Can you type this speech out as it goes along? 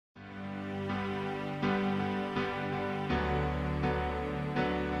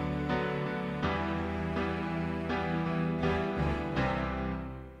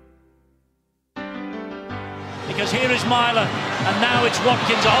because here is Myler, and now it's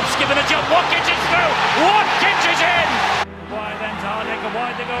Watkins. Hobbs given a jump. Watkins is through. Watkins is in. Wide then to Hardacre.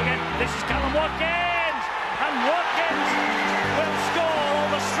 Wide they go again. This is Kallum Watkins, and Watkins will score. All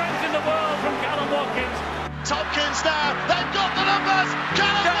the strength in the world from Kallum Watkins. Tompkins now. They've got the numbers.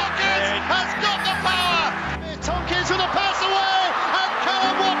 Kallum Watkins has got the power. Tompkins with a pass away, and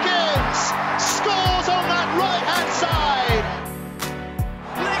Kallum Watkins scores on that right-hand side.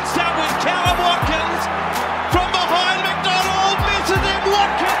 Links up with Kallum Watkins from behind McDonald, misses him.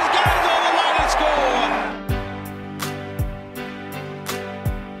 Watkins goes all the way to score.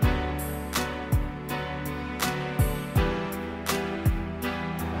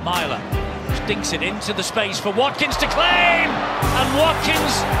 Myler stinks it into the space for Watkins to claim, and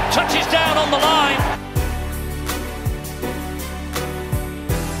Watkins touches down on the line.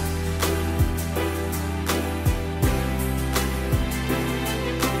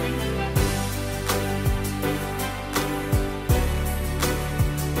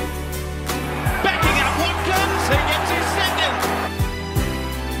 He gets his second.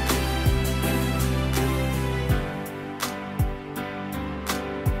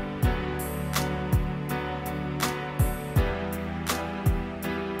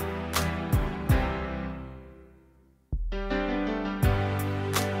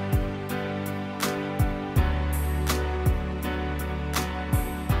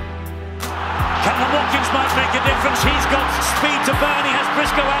 Kallum Watkins might make a difference. He's got speed to burn. He has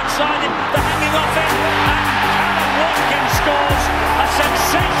Briscoe outside him. The hanging off end, and Kallum Watkins scores a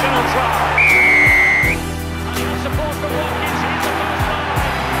sensational try. And he has support from Watkins. He's the first line.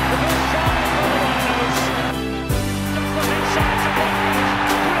 The first try for the Rhinos. Just from inside to Watkins.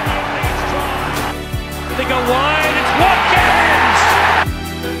 Brilliant Leeds try. They go wide. It's Watkins.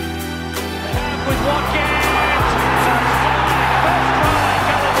 They have with Watkins. First try,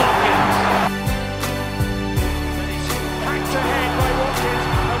 Kallum Watkins. Hacked ahead by Watkins,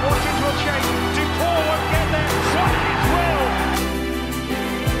 and Watkins will chase. Dupont won't get there. Watkins will.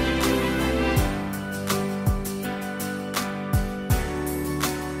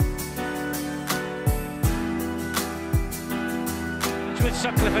 It's with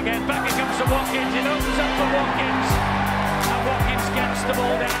Sutcliffe again. Back it comes to Watkins. It opens up for Watkins. And Watkins gets the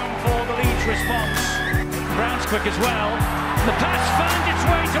ball down for the Leeds response. Brown's quick as well. The pass finds its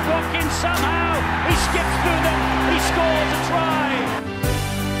way to Watkins somehow. He skips through them. He scores a try.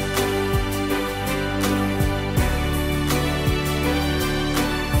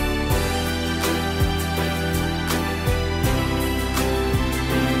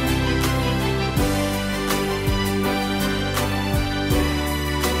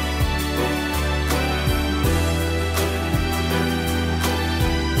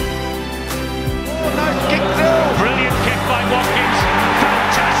 Brilliant kick by Watkins.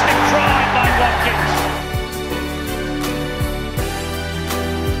 Fantastic try by Watkins.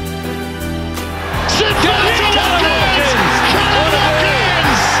 Kallum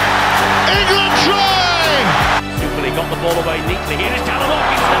Watkins! England try! Superly got the ball away neatly. Here is Kallum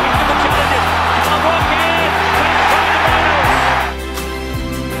Watkins stepping to the challenges. Kallum Watkins! Played by the Rhinos.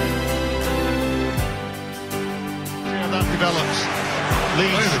 See how that develops.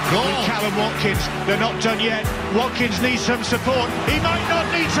 Leeds with Kallum Watkins. They're not done yet. Watkins needs some support. He might not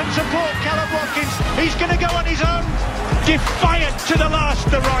need some support, Kallum Watkins. He's going to go on his own. Defiant to the last,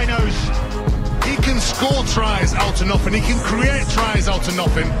 the Rhinos. He can score tries out of nothing. He can create tries out of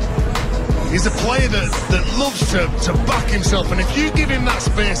nothing. He's a player that loves to back himself, and if you give him that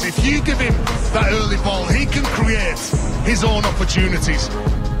space, if you give him that early ball, he can create his own opportunities.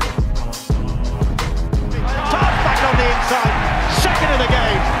 Pass back on the inside. Second of the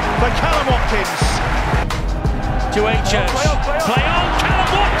game for Kallum Watkins. To Church. Play on, Kallum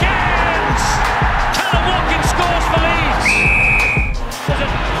Watkins! Kallum Watkins scores for Leeds. There's a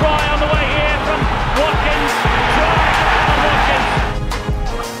try on the way here from Watkins. Try for Kallum Watkins.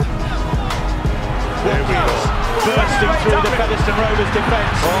 Watkins bursting through the Featherstone Rovers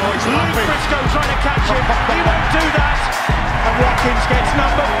defence. Luke Briscoe trying to catch him. He won't do that. And Watkins gets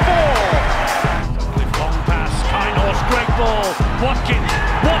number 4. Long pass, kind horse, great ball. Watkins,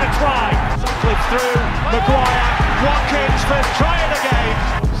 what a try! Sutcliffe through, Maguire, Watkins, first try of the game.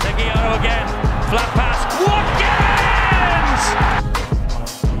 Seguiaro again, flat pass, Watkins!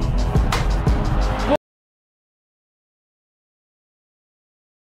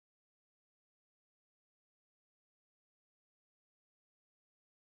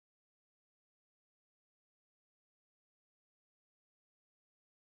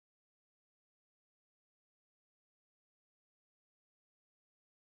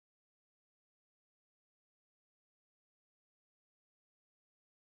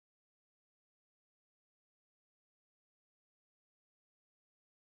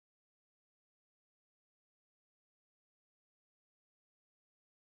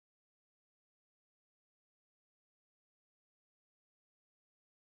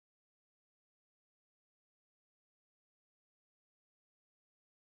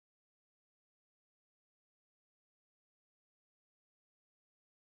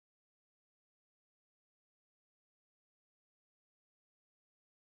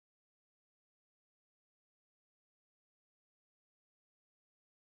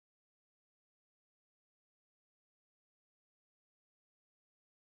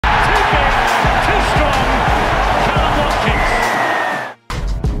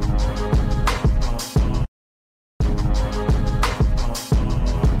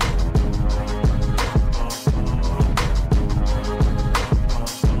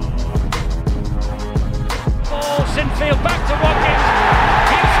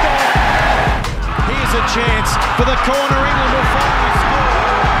 for the corner. England will finally score.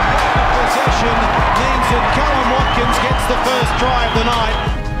 The possession means that Kallum Watkins gets the first try of the night.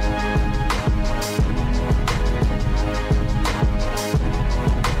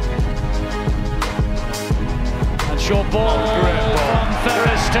 And short ball from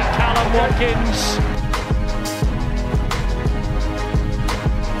Ferris to Kallum Watkins.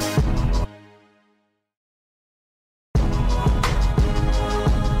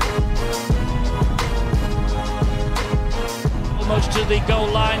 Almost to the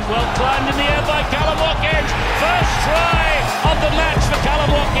goal line, well climbed in the air by Kallum Watkins. First try of the match for Kallum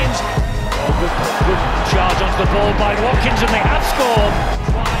Watkins. Oh, good charge onto the ball by Watkins, and they have scored.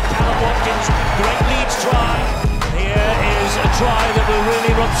 Try, Kallum Watkins, great Leeds try. Here is a try that will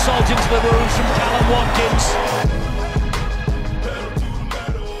really rub salt into the wounds from Kallum Watkins.